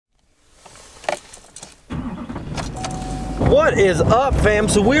What is up, fam?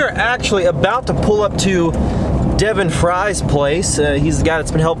 So we are actually about to pull up to Devin Fry's place. He's the guy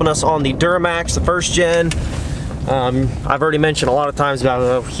that's been helping us on the Duramax, the first gen. I've already mentioned a lot of times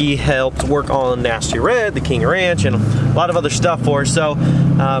about how he helped work on Nasty Red, the King Ranch, and a lot of other stuff for us. So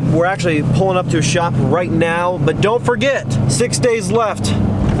we're actually pulling up to a shop right now, but don't forget, 6 days left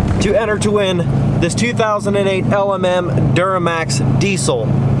to enter to win this 2008 LMM Duramax Diesel.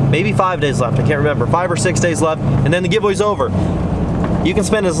 Maybe 5 days left, I can't remember. 5 or 6 days left, and then the giveaway's over. You can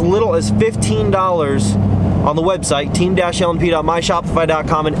spend as little as $15 on the website,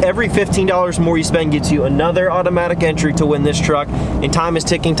 team-lnp.myshopify.com, and every $15 more you spend gets you another automatic entry to win this truck. And time is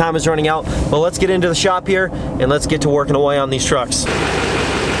ticking, time is running out. But let's get into the shop here, and let's get to working away on these trucks.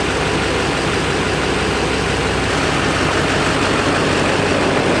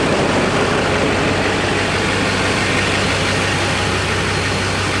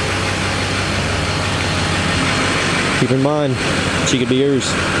 Keep in mind, she could be yours.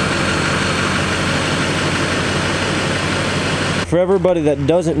 For everybody that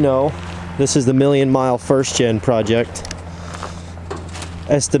doesn't know, this is the million-mile first-gen project.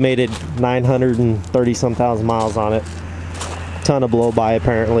 Estimated 930-some thousand miles on it. Ton of blow-by,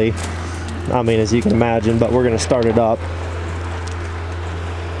 apparently. I mean, as you can imagine, but we're gonna start it up.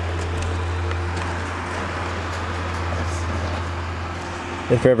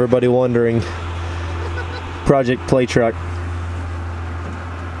 And for everybody wondering, project play truck.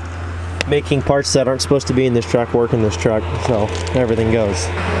 Making parts that aren't supposed to be in this truck work in this truck, so everything goes. It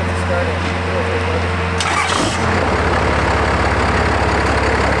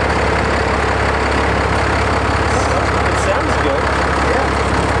sounds good. Yeah.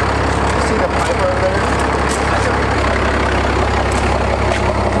 You see the pipe over there?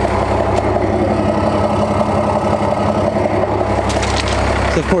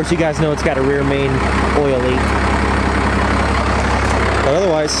 So of course you guys know it's got a rear main oil leak. But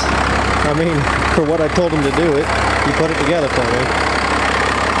otherwise, I mean, for what I told him to do it, he put it together for me.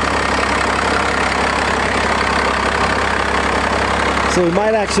 So we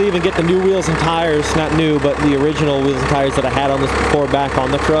might actually even get the new wheels and tires, not new, but the original wheels and tires that I had on this before back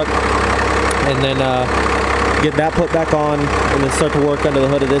on the truck. And then get that put back on, and then start to work under the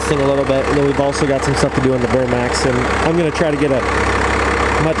hood of this thing a little bit. And then we've also got some stuff to do on the Duramax. And I'm going to try to get a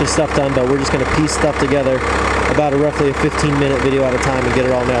bunch of stuff done, but we're just going to piece stuff together about roughly a 15-minute video at a time and get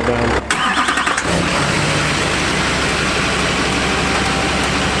it all nailed down.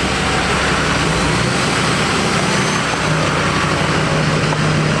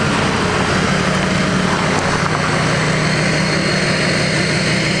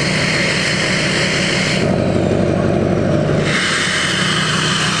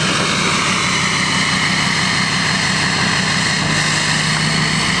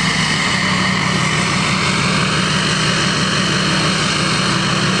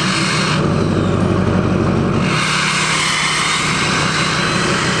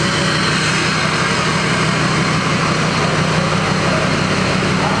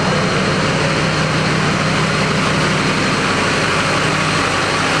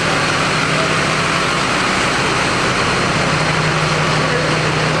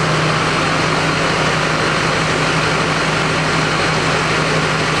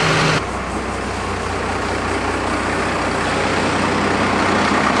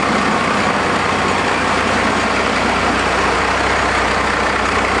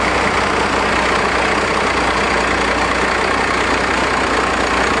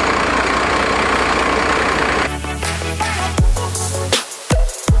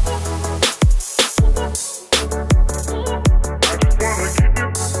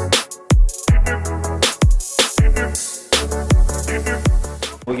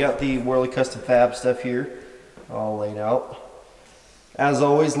 We got the Whirly Custom Fab stuff here all laid out. As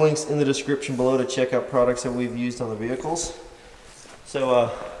always, links in the description below to check out products that we've used on the vehicles. So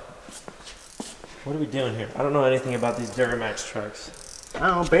what are we doing here? I don't know anything about these Duramax trucks. I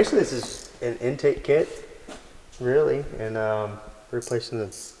don't know, basically this is an intake kit, really, and replacing the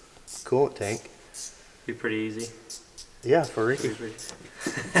coolant tank. Be pretty easy. Yeah, for Ricky.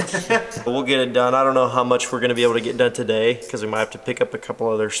 We'll get it done. I don't know how much we're going to be able to get done today, because we might have to pick up a couple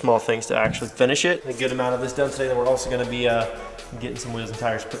other small things to actually finish it. A good amount of this done today. Then we're also going to be getting some wheels and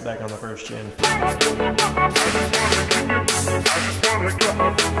tires put back on the first gen.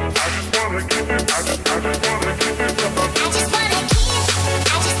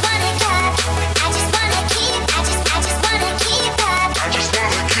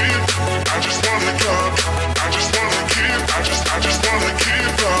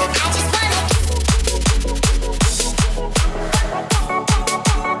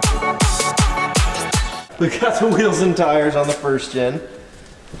 We got the wheels and tires on the first gen.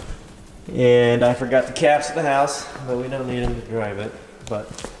 And I forgot the caps at the house, but we don't need them to drive it. But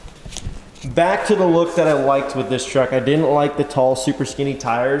back to the look that I liked with this truck. I didn't like the tall, super skinny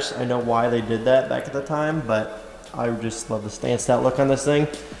tires. I know why they did that back at the time, but I just love the stance out look on this thing.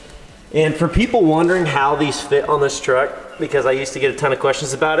 And for people wondering how these fit on this truck, because I used to get a ton of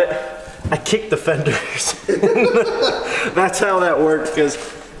questions about it, I kicked the fenders. That's how that worked,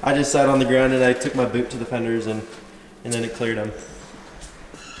 because I just sat on the ground and I took my boot to the fenders and then it cleared them.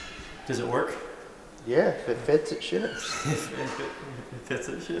 Does it work? Yeah, if it fits, it ships. If it fits,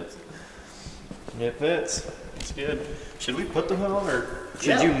 it ships. It fits. It's good. Should we put the hood on, or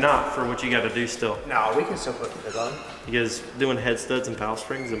should you not for what you got to do still? No, we can still put the hood on. Because doing head studs and valve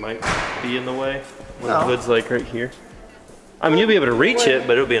springs, it might be in the way when the hood's like right here. I mean, you'll be able to reach it,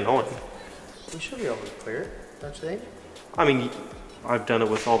 but it'll be annoying. We should be able to clear it, don't you think? I mean, I've done it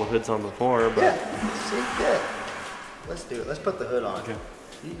with all the hoods on before, but... Yeah, see, yeah. Let's do it. Let's put the hood on. Okay.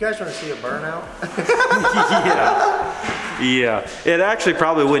 You guys want to see a burnout? Yeah. Yeah. It actually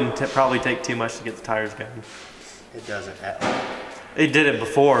probably wouldn't take too much to get the tires going. It doesn't at all. It did it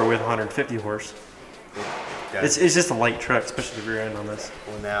before with 150 horse. It's It's just a light truck, especially the rear end on this.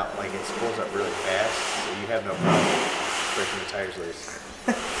 well, now, like, it spools up really fast, so you have no problem breaking the tires loose.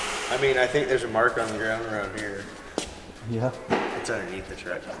 I mean, I think there's a mark on the ground around here. Yeah. It's underneath the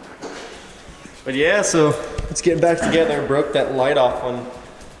truck. But yeah, so let's get back together. Broke that light off on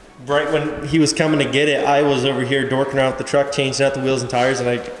right when he was coming to get it. I was over here dorking around with the truck, changing out the wheels and tires, and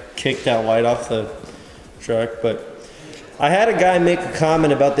I kicked that light off the truck. But I had a guy make a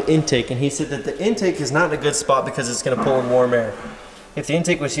comment about the intake, and he said that the intake is not in a good spot because it's going to pull in warm air. If the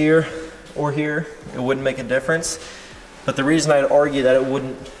intake was here or here, it wouldn't make a difference. But the reason I'd argue that it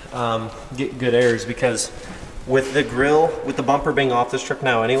wouldn't get good air is because with the grill, with the bumper being off this truck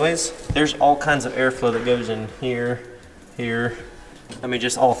now anyways, there's all kinds of airflow that goes in here, here, I mean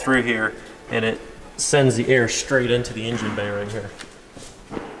just all through here, and it sends the air straight into the engine bay right here.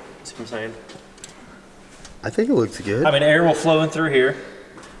 See what I'm saying? I think it looks good. I mean, air will flow in through here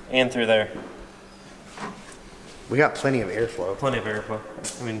and through there. We got plenty of airflow. Plenty of airflow.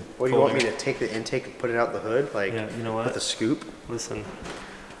 I mean, What do you want me to take the intake and put it out the hood? Like, yeah, you know what? with a scoop? Listen,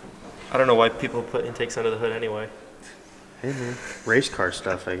 I don't know why people put intakes under the hood anyway. Hey man, race car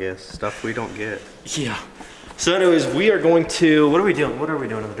stuff, I guess. Stuff we don't get. Yeah. So anyways, we are going to, what are we doing? What are we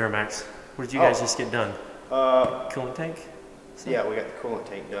doing on the Duramax? What did you guys just get done? Coolant tank? Yeah, we got the coolant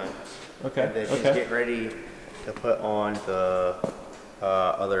tank done. Okay. And then he's getting ready to put on the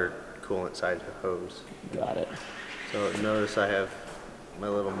other coolant side of the hose. Got it. So notice I have my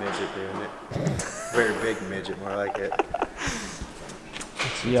little midget doing it. Very big midget, more like it.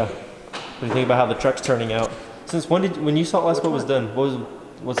 Yeah. What do you think about how the truck's turning out? Since when you saw it last, what was done?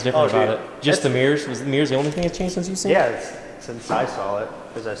 What's different about it? Just the mirrors? Was the mirrors the only thing that changed since you've seen it? Yeah, since I saw it.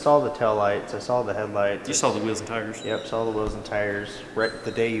 Because I saw the tail lights, I saw the headlights. You saw the wheels and tires. Yep, saw the wheels and tires right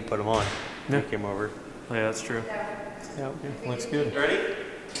the day you put them on. Yeah. You came over. Oh, yeah, that's true. Yep. Yeah, looks good. Ready?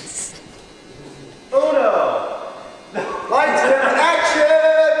 Uno! Lights in action!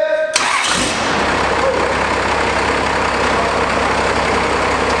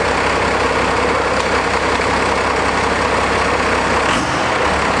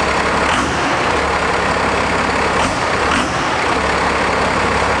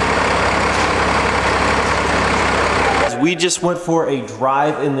 We just went for a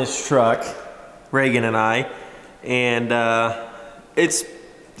drive in this truck, Reagan and I, and it's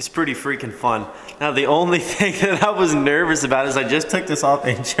pretty freaking fun. Now the only thing that I was nervous about is I just took this off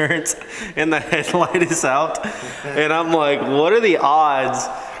the insurance and the headlight is out, and I'm like, what are the odds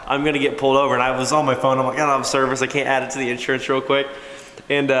I'm gonna get pulled over? And I was on my phone, I'm like, I don't have service, I can't add it to the insurance real quick.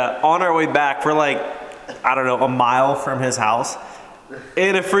 And on our way back, we're like, I don't know, a mile from his house,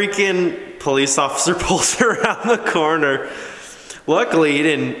 and a freaking police officer pulls around the corner. Luckily, he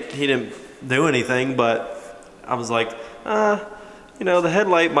didn't do anything, but I was like, you know, the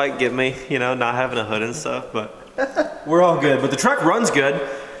headlight might get me, you know, not having a hood and stuff, but we're all good. But the truck runs good.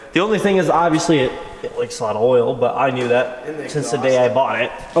 The only thing is, obviously, it leaks a lot of oil, but I knew that since the day I bought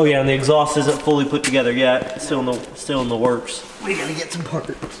it. Oh yeah, and the exhaust isn't fully put together yet. It's still in the works. We gotta get some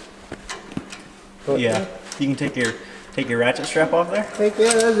parts. Yeah, you can take your ratchet strap off there. Heck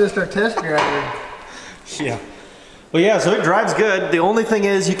yeah, that's just our test driver. Yeah. Well, yeah, so it drives good. The only thing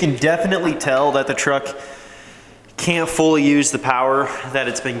is, you can definitely tell that the truck can't fully use the power that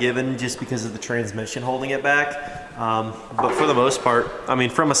it's been given just because of the transmission holding it back. But for the most part, I mean,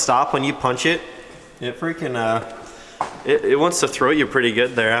 from a stop, when you punch it, it freaking, it wants to throw you pretty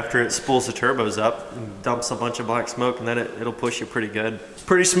good there after it spools the turbos up and dumps a bunch of black smoke, and then it'll push you pretty good.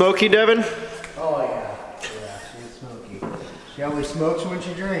 Pretty smoky, Devin? Oh yeah. She only smokes when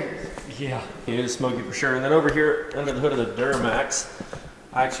she drinks. Yeah. It is smoky for sure. And then over here under the hood of the Duramax,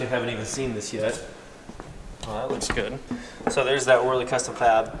 I actually haven't even seen this yet. Oh, that looks good. So there's that Whirly Custom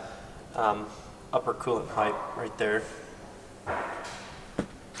Fab upper coolant pipe right there.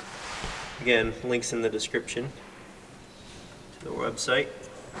 Again, links in the description to the website.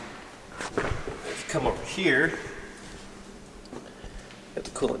 If you come over here, got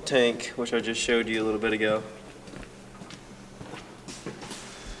the coolant tank, which I just showed you a little bit ago.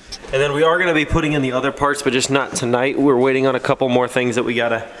 And then we are going to be putting in the other parts, but just not tonight. We're waiting on a couple more things that we got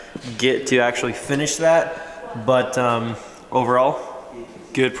to get to actually finish that. But overall,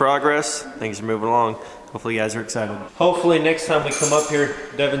 good progress. Things are moving along. Hopefully you guys are excited. Hopefully next time we come up here,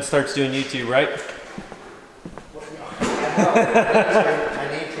 Devin starts doing YouTube, right? I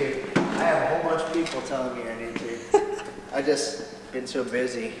need to. I have a whole bunch of people telling me I need to. I just been so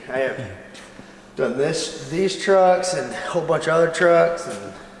busy. I have done these trucks and a whole bunch of other trucks,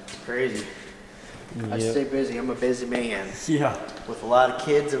 and it's crazy. I stay busy. I'm a busy man. Yeah. With a lot of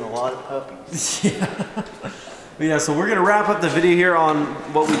kids and a lot of puppies. Yeah. Yeah, so we're gonna wrap up the video here on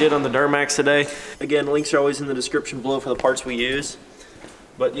what we did on the Duramax today. Again, links are always in the description below for the parts we use.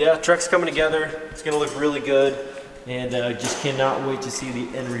 But yeah, truck's coming together. It's gonna look really good. And just cannot wait to see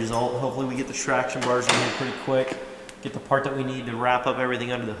the end result. Hopefully we get the traction bars in here pretty quick. Get the part that we need to wrap up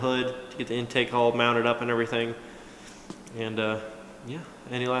everything under the hood, to get the intake all mounted up and everything. And yeah,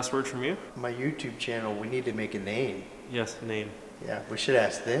 any last words from you? My YouTube channel, we need to make a name. Yes, name. Yeah, we should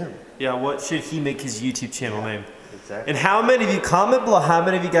ask them. Yeah, what should he make his YouTube channel name? Exactly. And how many of you, comment below, how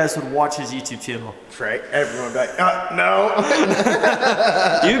many of you guys would watch his YouTube channel? Right? Everyone would be like, no.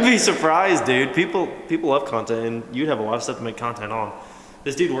 You'd be surprised, dude. People love content, and you'd have a lot of stuff to make content on.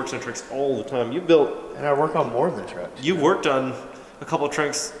 This dude works on trucks all the time. You built... And I work on more than trucks. You worked on a couple of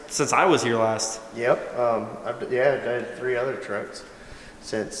trucks since I was here last. Yep. I've had 3 other trucks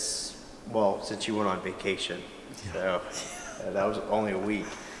since you went on vacation. So that was only a week.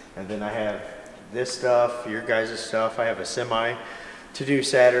 And then I have this stuff, your guys' stuff. I have a semi to do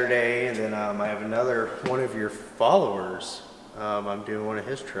Saturday, and then I have another one of your followers. I'm doing one of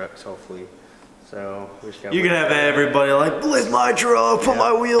his trucks, hopefully. So we just got. You can have everybody like, blitz my truck, put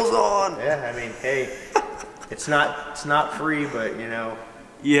my wheels on. Yeah, I mean, hey, it's not free, but you know.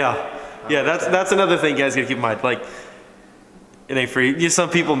 Yeah, yeah. That's another thing, guys. Gotta keep in mind. Like, it ain't free. Some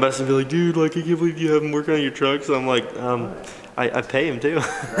people mess and be like, dude, like I can't believe you haven't worked on your truck. So I'm like, I pay him too.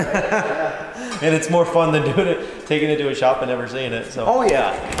 Right, yeah. And it's more fun than taking it to a shop and never seeing it. So. Oh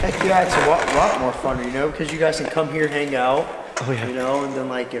yeah, heck yeah, it's a lot more fun, you know, because you guys can come here, hang out. Oh yeah. You know, and then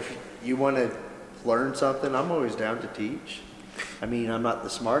like if you want to learn something, I'm always down to teach. I mean, I'm not the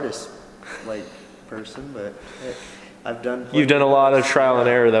smartest like person, but I've done. You've done a lot of trial and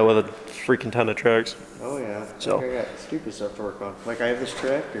error though with a freaking ton of trucks. Oh yeah. So like I got stupid stuff to work on. Like I have this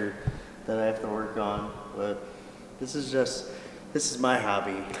tractor that I have to work on, but this is my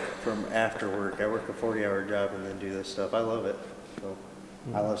hobby from after work. I work a 40-hour job and then do this stuff. I love it. So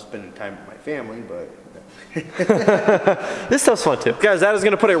I love spending time with my family, but this stuff's fun too. Guys, that is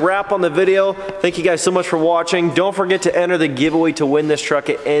going to put a wrap on the video. Thank you guys so much for watching. Don't forget to enter the giveaway to win this truck.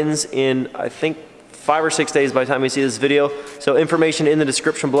 It ends in, I think, 5 or 6 days by the time you see this video. So information in the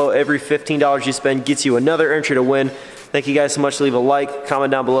description below. Every $15 you spend gets you another entry to win. Thank you guys so much. Leave a like, comment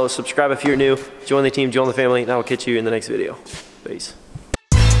down below, subscribe if you're new, join the team, join the family, and I will catch you in the next video. Peace.